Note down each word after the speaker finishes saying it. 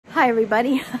Hi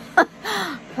everybody.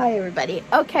 Hi everybody.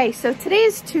 Okay, so today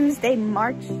is Tuesday,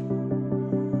 March.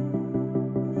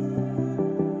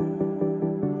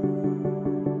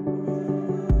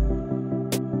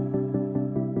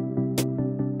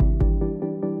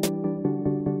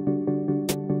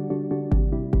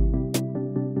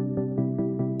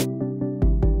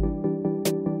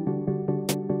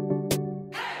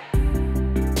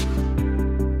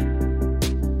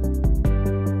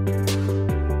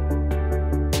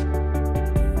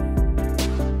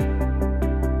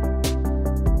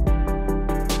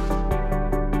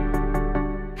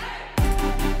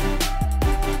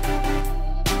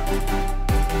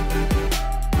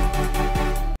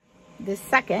 The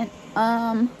 2nd,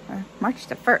 or March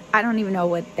the 1st, I don't even know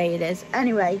what day it is.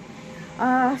 Anyway,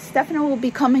 Stefano will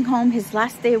be coming home. His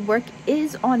last day of work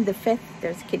is on the 5th.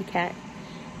 There's a kitty cat.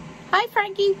 Hi,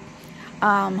 Frankie.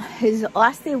 His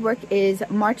last day of work is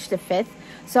March the 5th.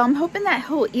 So I'm hoping that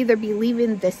he'll either be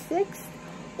leaving the 6th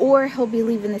or he'll be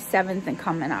leaving the 7th and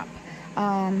coming up.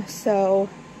 So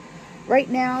right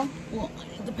now, well, I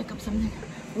have to pick up something.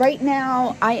 Right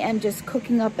now, I am just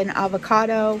cooking up an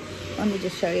avocado. Let me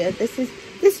just show you. This is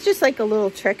just like a little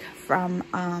trick from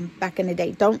back in the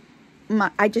day.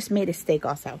 I just made a steak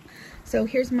also. So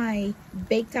here's my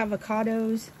baked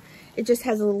avocados. It just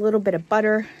has a little bit of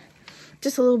butter,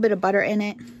 just a little bit of butter in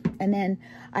it. And then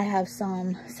I have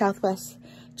some Southwest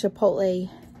Chipotle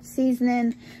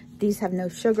seasoning. These have no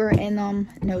sugar in them,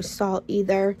 no salt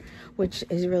either, which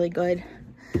is really good.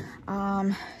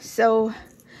 So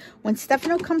when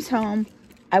Stefano comes home,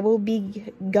 I will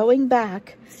be going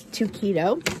back to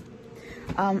keto.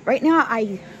 Right now,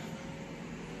 I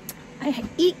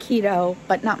eat keto,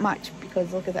 but not much,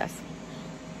 because look at this.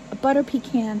 A butter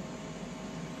pecan.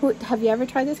 Have you ever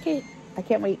tried this, Kate? I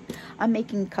can't wait. I'm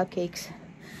making cupcakes.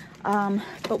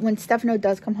 But when Stefano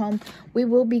does come home, we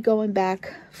will be going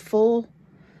back full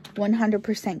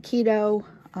 100% keto.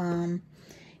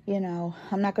 You know,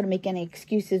 I'm not going to make any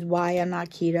excuses why I'm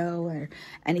not keto or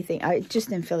anything. I just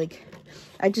didn't feel like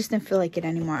it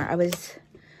anymore. I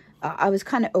was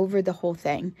kind of over the whole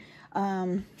thing.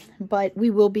 But we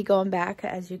will be going back.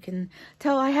 As you can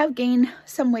tell, I have gained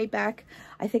some weight back.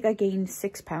 I think I gained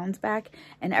 6 pounds back.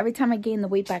 And every time I gain the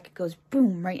weight back, it goes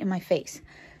boom, right in my face.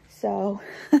 So,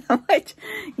 which,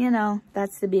 you know,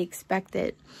 that's to be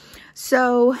expected.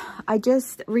 So I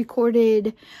just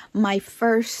recorded my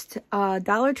first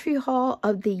Dollar Tree haul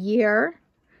of the year,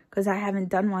 because I haven't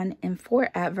done one in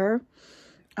forever.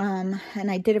 And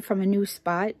I did it from a new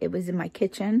spot. It was in my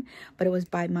kitchen, but it was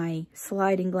by my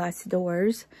sliding glass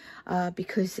doors,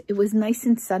 because it was nice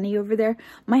and sunny over there.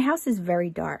 My house is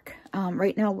very dark.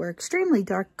 Right now we're extremely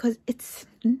dark because it's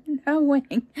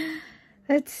snowing.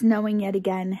 It's snowing yet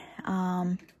again.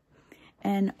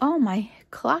 And oh, my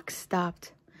clock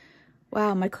stopped.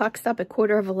 Wow, my clock stopped at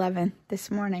 11:15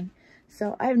 this morning.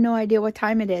 So I have no idea what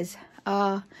time it is.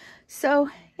 So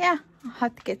yeah, I'll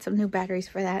have to get some new batteries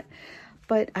for that.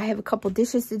 But I have a couple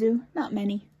dishes to do. Not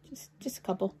many, just a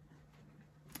couple.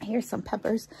 Here's some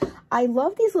peppers. I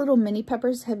love these little mini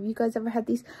peppers. Have you guys ever had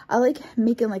these? I like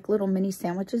making like little mini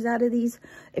sandwiches out of these.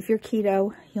 If you're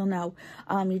keto, you'll know.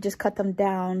 You just cut them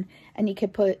down and you can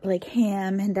put like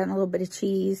ham and then a little bit of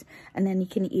cheese, and then you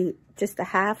can eat just a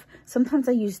half. Sometimes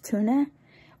I use tuna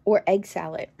or egg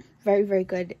salad. Very, very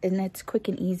good, and it's quick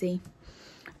and easy.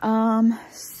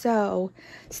 So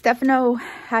Stefano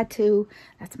had to,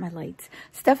 that's my lights.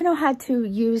 Stefano had to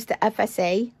use the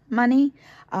FSA money.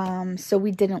 So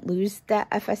we didn't lose that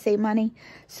FSA money.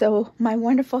 So my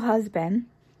wonderful husband,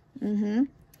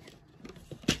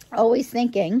 always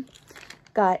thinking,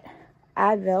 got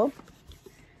Advil,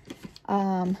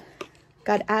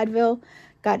 got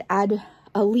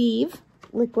Aleve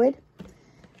liquid,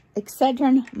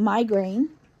 Excedrin migraine.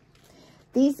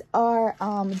 These are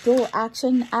dual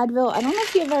action Advil. I don't know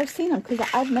if you've ever seen them, because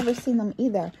I've never seen them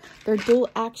either. They're dual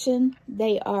action.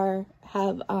 They have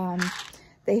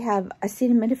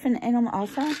acetaminophen in them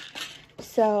also.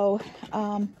 So,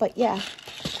 but yeah,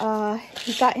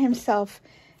 he got himself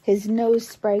his nose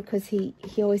spray, because he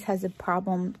always has a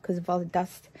problem because of all the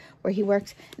dust where he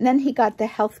works. And then he got the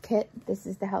health kit. This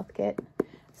is the health kit.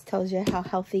 This tells you how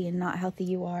healthy and not healthy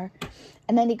you are.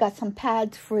 And then he got some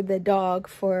pads for the dog,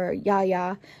 for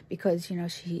Yaya, because, you know,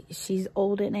 she's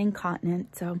old and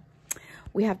incontinent, so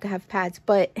we have to have pads.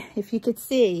 But if you could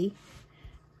see,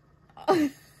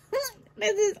 this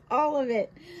is all of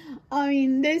it. I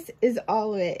mean, this is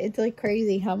all of it. It's like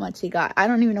crazy how much he got. I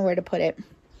don't even know where to put it.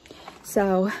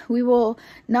 So we will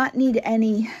not need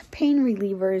any pain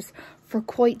relievers for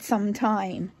quite some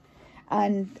time.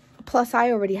 And plus,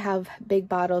 I already have big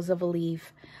bottles of Aleve,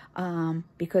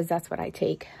 because that's what I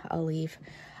take, Aleve.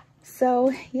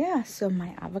 So yeah, so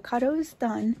my avocado is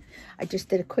done. I just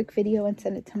did a quick video and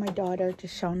sent it to my daughter,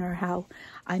 just showing her how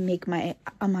I make my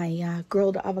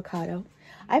grilled avocado.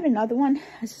 I have another one.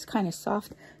 This is kind of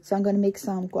soft, so I'm going to make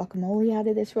some guacamole out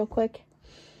of this real quick.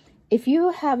 If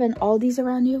you have an Aldi's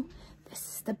around you, this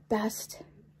is the best.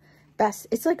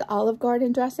 It's like Olive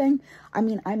Garden dressing. I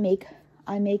mean, I make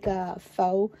a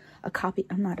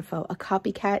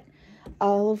copycat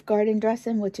Olive Garden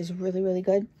dressing, which is really, really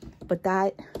good. But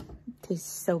that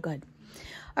tastes so good.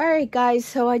 All right, guys,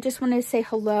 so I just wanted to say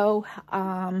hello.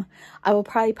 I will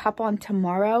probably pop on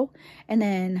tomorrow, and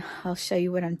then I'll show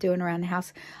you what I'm doing around the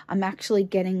house. I'm actually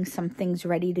getting some things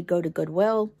ready to go to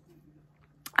Goodwill.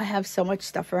 I have so much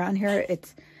stuff around here.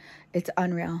 It's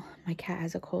unreal. My cat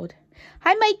has a cold.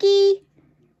 Hi, Mikey.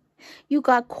 You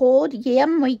got cold? Yeah,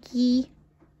 Mikey.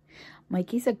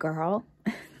 Mikey's a girl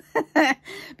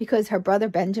because her brother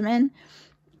Benjamin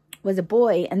was a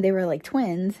boy, and they were like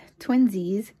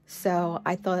twinsies. So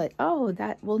I thought, oh,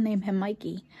 we'll name him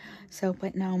Mikey. So,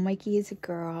 but no, Mikey is a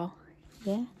girl.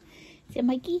 Yeah. Is it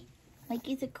Mikey?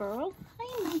 Mikey's a girl.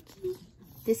 Hi, Mikey.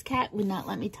 This cat would not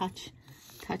let me touch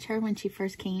her when she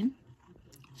first came.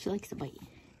 She likes to bite.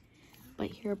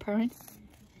 Hear her purring?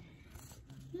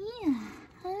 Yeah.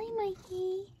 Hi,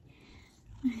 Mikey.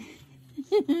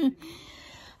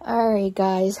 All right,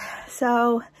 guys.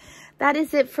 So that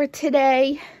is it for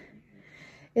today.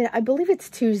 I believe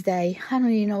it's Tuesday. I don't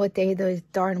even know what day of the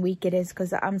darn week it is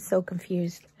because I'm so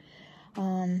confused.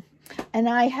 And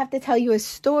I have to tell you a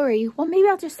story. Well, maybe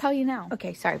I'll just tell you now.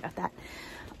 Okay, sorry about that.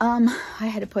 I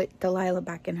had to put Delilah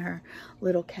back in her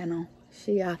little kennel.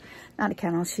 She, not a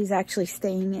kennel, she's actually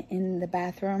staying in the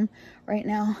bathroom right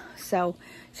now. So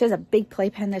she has a big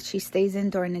playpen that she stays in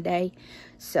during the day.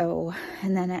 So,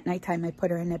 and then at nighttime I put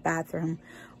her in the bathroom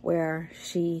where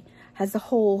she has the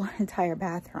whole entire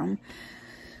bathroom.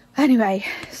 Anyway,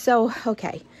 so,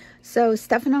 okay. So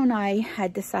Stefano and I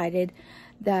had decided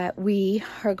that we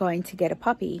are going to get a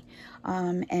puppy.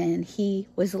 And he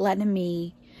was letting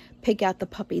me pick out the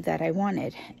puppy that I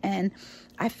wanted. And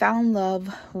I found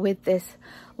love with this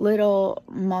little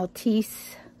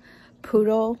Maltese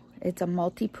poodle. It's a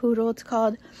multi-poodle, it's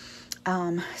called.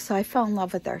 So I fell in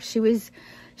love with her.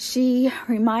 She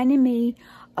reminded me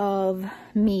of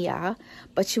Mia,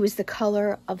 but she was the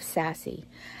color of Sassy.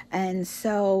 And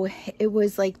so it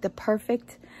was like the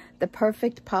perfect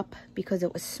pup because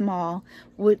it was small.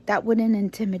 That wouldn't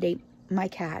intimidate my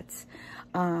cats.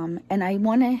 And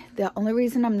the only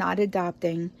reason I'm not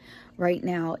adopting right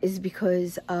now is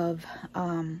because of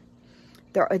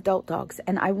they're adult dogs,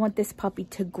 and I want this puppy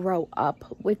to grow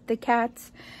up with the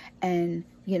cats, and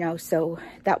you know, so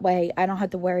that way I don't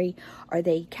have to worry, are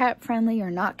they cat friendly or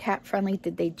not cat friendly?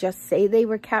 Did they just say they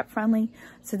were cat friendly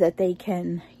so that they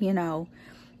can, you know,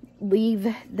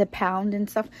 leave the pound and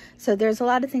stuff? So there's a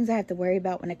lot of things I have to worry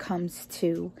about when it comes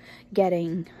to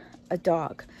getting a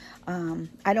dog.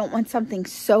 I don't want something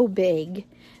so big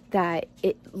that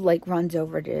it like runs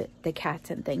over the cats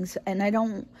and things, and I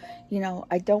don't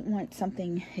want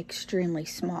something extremely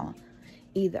small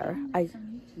either.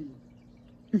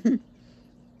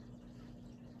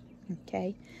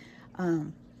 Okay.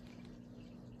 The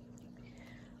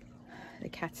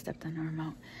cat stepped on the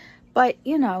remote, but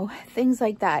you know, things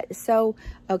like that. So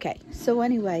okay, so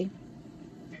anyway,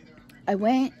 I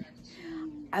went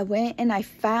and I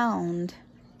found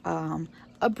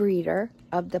a breeder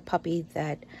of the puppy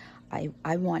that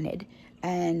I wanted,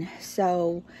 and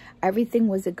so everything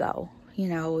was a go. You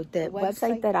know, the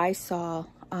website that I saw,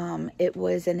 it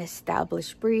was an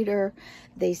established breeder.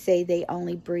 They say they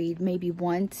only breed maybe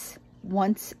once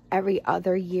every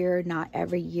other year, not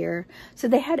every year. So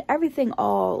they had everything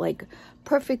all like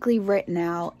perfectly written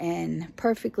out and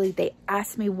perfectly. They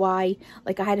asked me why,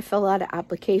 like I had to fill out an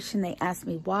application. They asked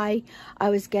me why I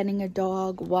was getting a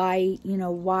dog, why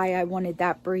I wanted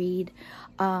that breed,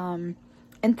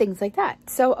 and things like that.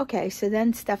 So, okay, so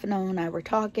then Stefano and I were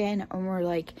talking, and we're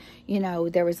like, you know,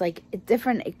 there was like a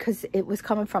different, because it was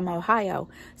coming from Ohio.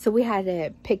 So we had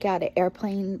to pick out an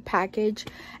airplane package.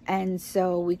 And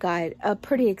so we got a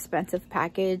pretty expensive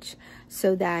package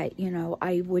so that, you know,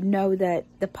 I would know that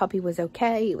the puppy was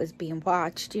okay. It was being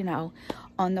watched, you know,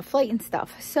 on the flight and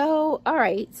stuff. So, all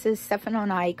right. So Stefano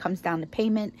and I comes down to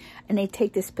payment, and they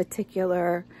take this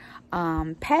particular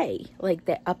pay, like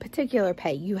a particular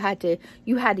pay. You had to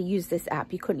use this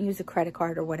app. You couldn't use a credit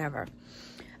card or whatever.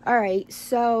 All right,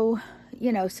 so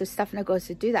you know, so Stefano goes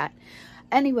to do that.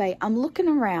 Anyway, I'm looking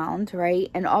around,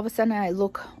 right, and all of a sudden I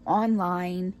look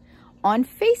online on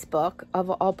Facebook, of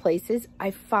all places.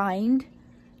 I find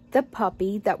the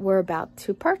puppy that we're about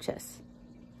to purchase.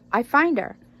 I find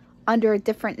her under a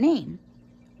different name.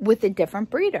 with a different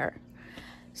breeder.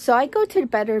 So I go to the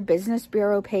Better Business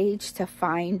Bureau page to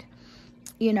find,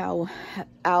 you know,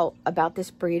 out about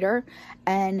this breeder,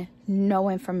 and no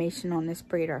information on this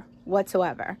breeder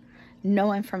whatsoever.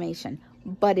 No information.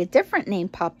 But a different name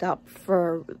popped up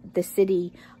for the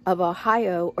city of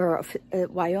Ohio, or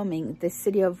Wyoming, the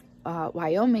city of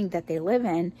Wyoming that they live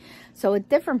in. So a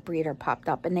different breeder popped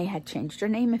up, and they had changed their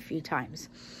name a few times.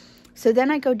 So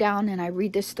then I go down and I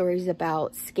read the stories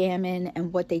about scamming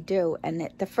and what they do. And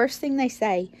the first thing they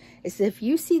say is, if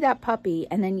you see that puppy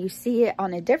and then you see it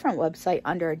on a different website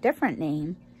under a different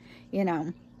name, you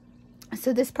know.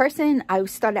 So this person, I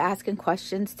started asking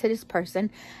questions to this person,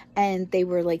 and they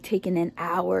were like taking an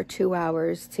hour, 2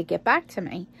 hours to get back to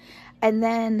me. And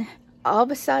then all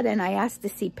of a sudden I asked to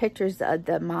see pictures of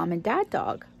the mom and dad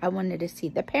dog. I wanted to see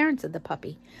the parents of the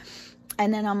puppy.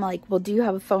 And then I'm like, well, do you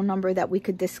have a phone number that we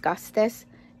could discuss this?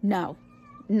 No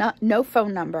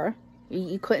phone number.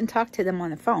 You couldn't talk to them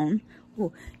on the phone.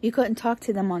 Ooh, you couldn't talk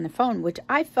to them on the phone, which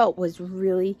I felt was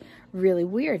really, really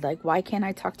weird. Like, why can't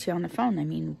I talk to you on the phone? I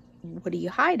mean, what are you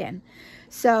hiding?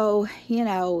 So, you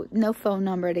know, no phone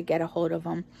number to get a hold of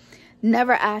them.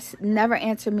 Never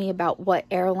answered me about what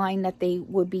airline that they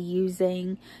would be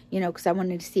using, you know, because I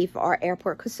wanted to see if our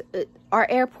airport, because our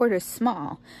airport is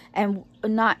small, and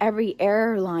not every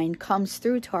airline comes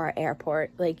through to our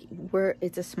airport. Like,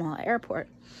 it's a small airport.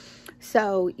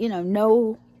 So, you know,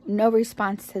 no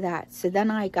response to that. So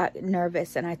then I got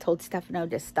nervous, and I told Stefano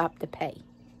to stop the pay.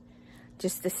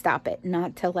 Just to stop it,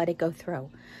 not to let it go through.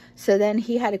 So then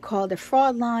he had to call the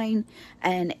fraud line,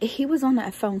 and he was on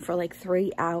that phone for like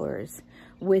 3 hours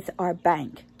with our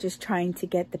bank, just trying to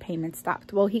get the payment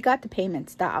stopped. Well, he got the payment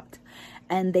stopped,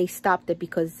 and they stopped it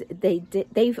because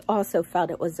they've also felt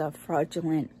it was a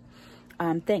fraudulent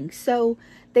thing. So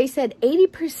they said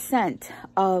 80%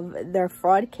 of their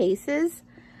fraud cases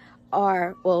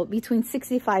are, well, between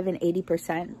 65 and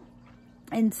 80%.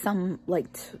 And some,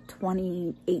 like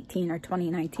 2018 or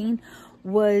 2019,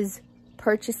 was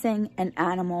purchasing an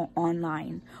animal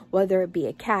online, whether it be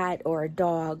a cat or a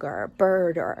dog or a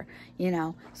bird, or, you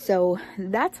know. So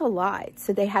that's a lot.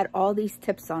 So they had all these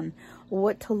tips on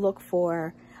what to look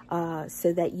for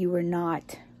so that you were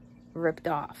not ripped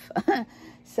off.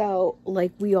 So,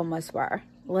 like, we almost were.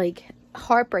 Like,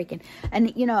 heartbreaking.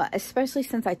 And, you know, especially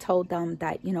since I told them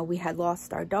that, you know, we had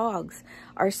lost our dogs,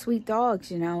 our sweet dogs,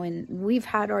 you know, and we've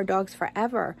had our dogs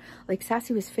forever. Like,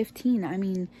 Sassy was 15. I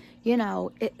mean, you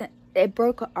know, it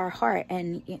broke our heart,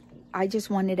 and I just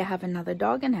wanted to have another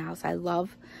dog in the house. I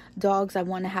love dogs. I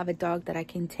want to have a dog that I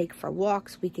can take for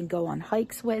walks, we can go on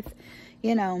hikes with,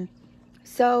 you know.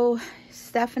 So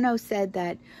Stefano said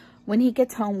that when he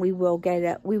gets home, we will get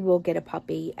a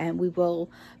puppy, and we'll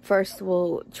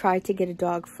try to get a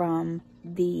dog from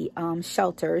the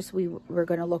shelters. We're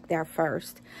going to look there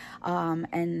first,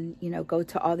 and, you know, go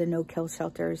to all the no-kill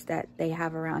shelters that they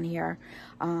have around here,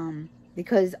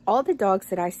 because all the dogs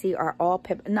that I see are all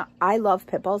pit. No, I love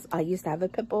pit bulls. I used to have a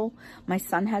pit bull. My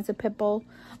son has a pit bull.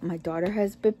 My daughter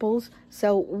has pit bulls.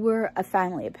 So we're a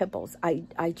family of pit bulls.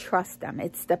 I trust them.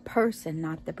 It's the person,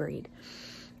 not the breed.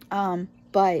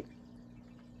 But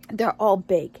they're all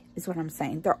big, is what I'm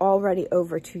saying. They're already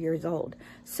over 2 years old.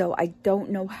 So I don't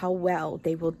know how well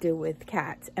they will do with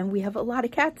cats. And we have a lot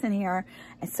of cats in here,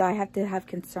 and so I have to have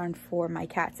concern for my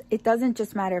cats. It doesn't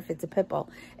just matter if it's a pit bull.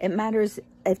 It matters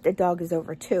if the dog is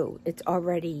over 2. It's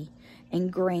already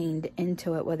ingrained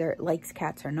into it, whether it likes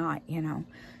cats or not, you know.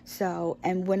 So,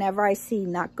 and whenever I see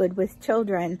not good with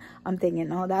children, I'm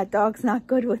thinking, oh, that dog's not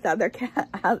good with other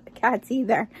cats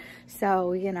either.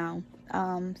 So, you know.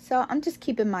 So I'm just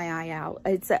keeping my eye out.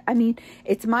 I mean,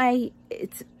 it's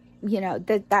you know,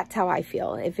 that's how I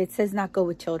feel. If it says not go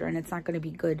with children, it's not going to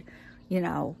be good, you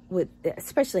know, with,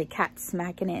 especially a cat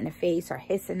smacking it in the face or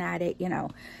hissing at it, you know.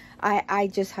 I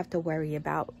just have to worry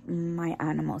about my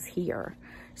animals here.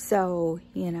 So,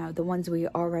 you know, the ones we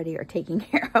already are taking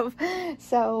care of.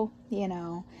 So, you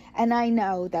know, and I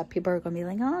know that people are going to be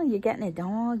like, oh, you're getting a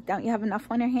dog. Don't you have enough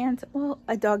on your hands? Well,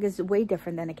 a dog is way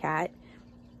different than a cat.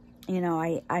 You know,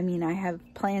 I mean, I have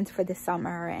plans for the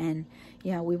summer, and,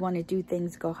 you know, we want to do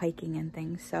things, go hiking and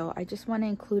things. So I just want to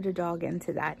include a dog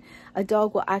into that. A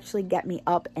dog will actually get me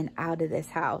up and out of this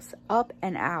house, up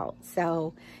and out.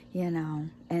 So, you know,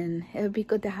 and it would be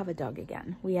good to have a dog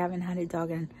again. We haven't had a dog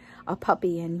and a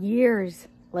puppy in years,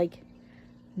 like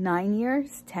 9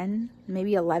 years, 10,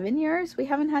 maybe 11 years. We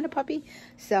haven't had a puppy.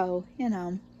 So, you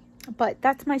know, but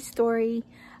that's my story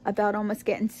about almost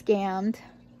getting scammed.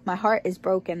 My heart is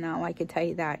broken now, I could tell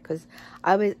you that, because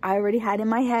I already had in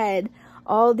my head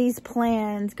all these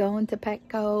plans, going to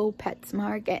Petco,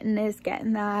 PetSmart, getting this,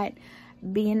 getting that,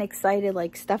 being excited,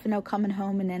 like Stefano coming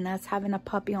home and then us having a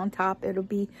puppy on top. It'll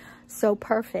be so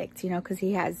perfect, you know, because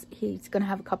he's gonna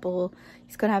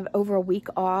have over a week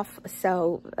off,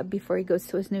 so before he goes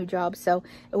to his new job. So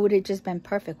it would have just been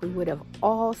perfect. We would have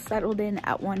all settled in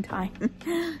at one time.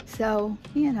 So,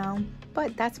 you know,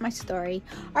 but that's my story.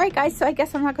 All right, guys, so I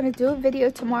guess I'm not going to do a video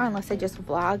tomorrow unless I just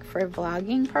vlog for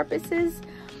vlogging purposes,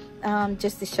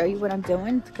 just to show you what I'm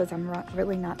doing, because I'm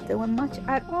really not doing much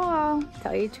at all.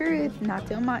 Tell you the truth, not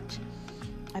doing much.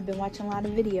 I've been watching a lot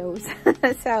of videos.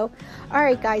 So, all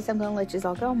right, guys, I'm going to let you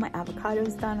all go. My avocado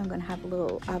is done. I'm going to have a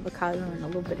little avocado and a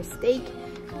little bit of steak,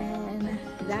 and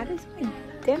that is my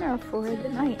dinner for the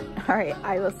night. All right,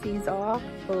 I will see you all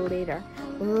later.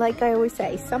 Like I always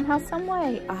say, somehow, some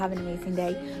way, I'll have an amazing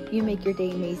day. You make your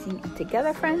day amazing, and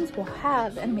together, friends, we'll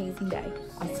have an amazing day.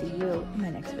 I'll see you in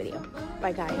the next video.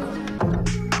 Bye,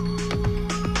 guys.